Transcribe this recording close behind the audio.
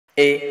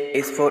A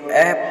is for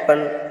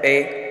apple,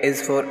 A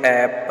is for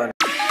apple.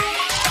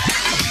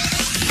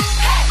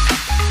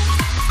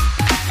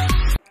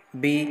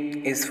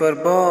 B is for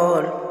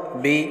ball,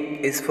 B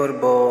is for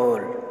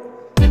ball.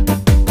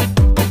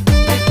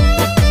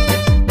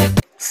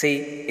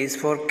 C is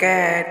for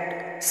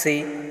cat, C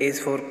is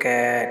for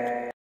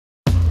cat.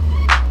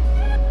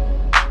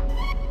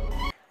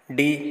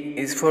 D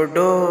is for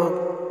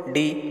dog,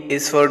 D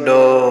is for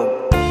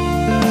dog.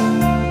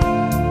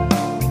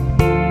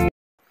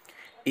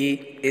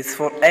 E is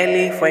for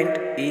elephant,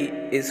 E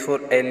is for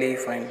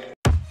elephant.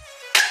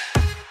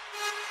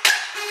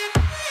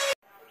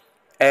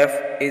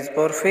 F is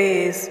for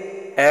face,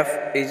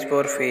 F is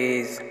for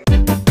face.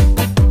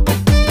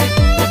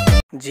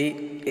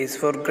 G is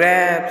for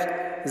grapes,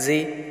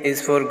 Z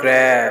is for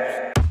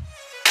grapes.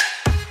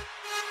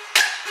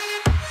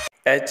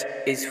 H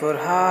is for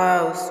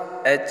house,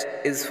 H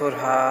is for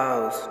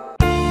house.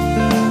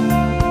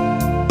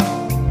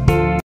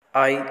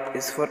 I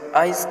is for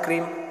ice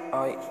cream,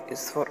 I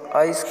is for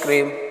ice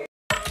cream.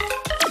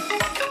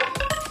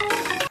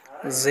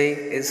 Z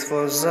is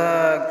for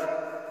jug,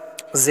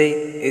 Z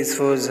is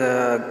for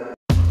jug.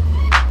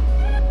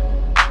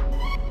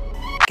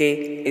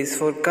 K is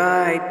for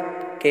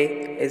kite, K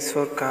is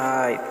for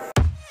kite.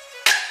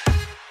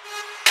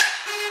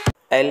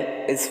 L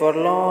is for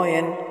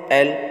lion,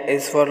 L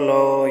is for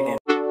lion.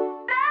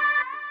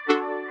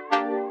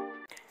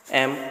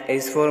 M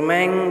is for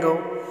mango,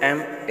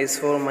 M is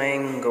for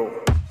mango.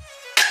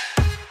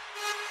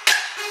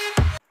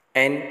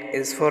 N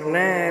is for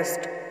nest,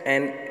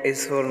 N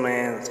is for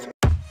nest.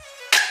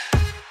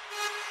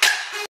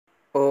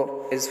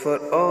 O is for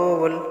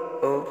owl,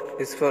 O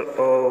is for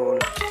owl.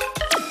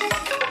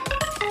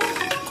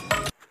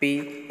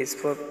 P is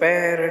for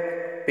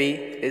parrot, P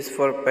is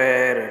for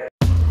parrot.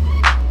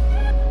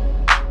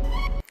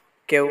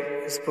 Q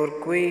is for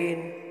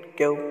queen,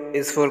 Q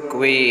is for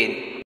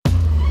queen.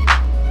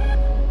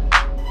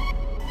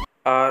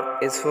 R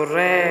is for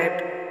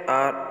rat,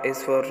 R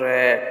is for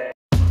rat.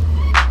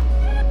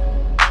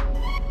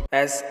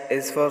 S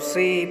is for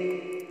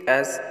sheep,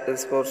 S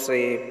is for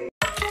sheep.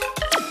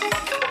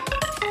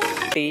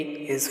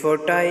 T is for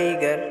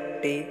tiger,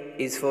 T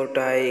is for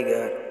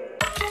tiger.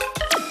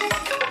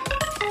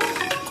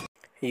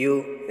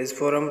 U is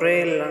for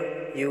umbrella,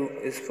 U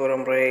is for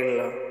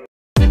umbrella.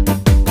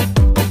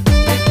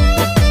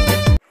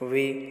 V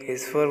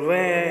is for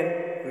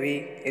van,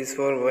 V is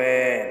for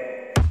van.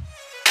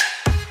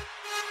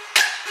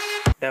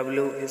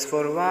 W is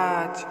for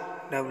watch,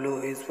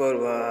 W is for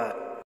watch.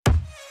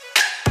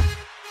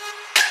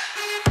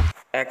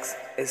 X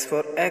is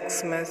for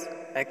Xmas,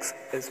 X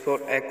is for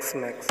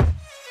Xmas.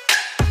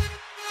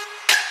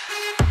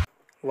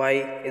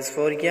 Y is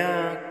for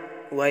Yalk,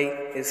 Y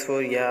is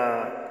for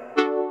Yalk.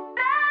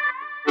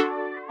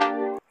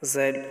 Z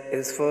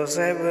is for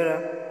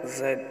zebra,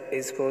 Z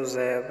is for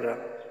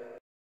zebra.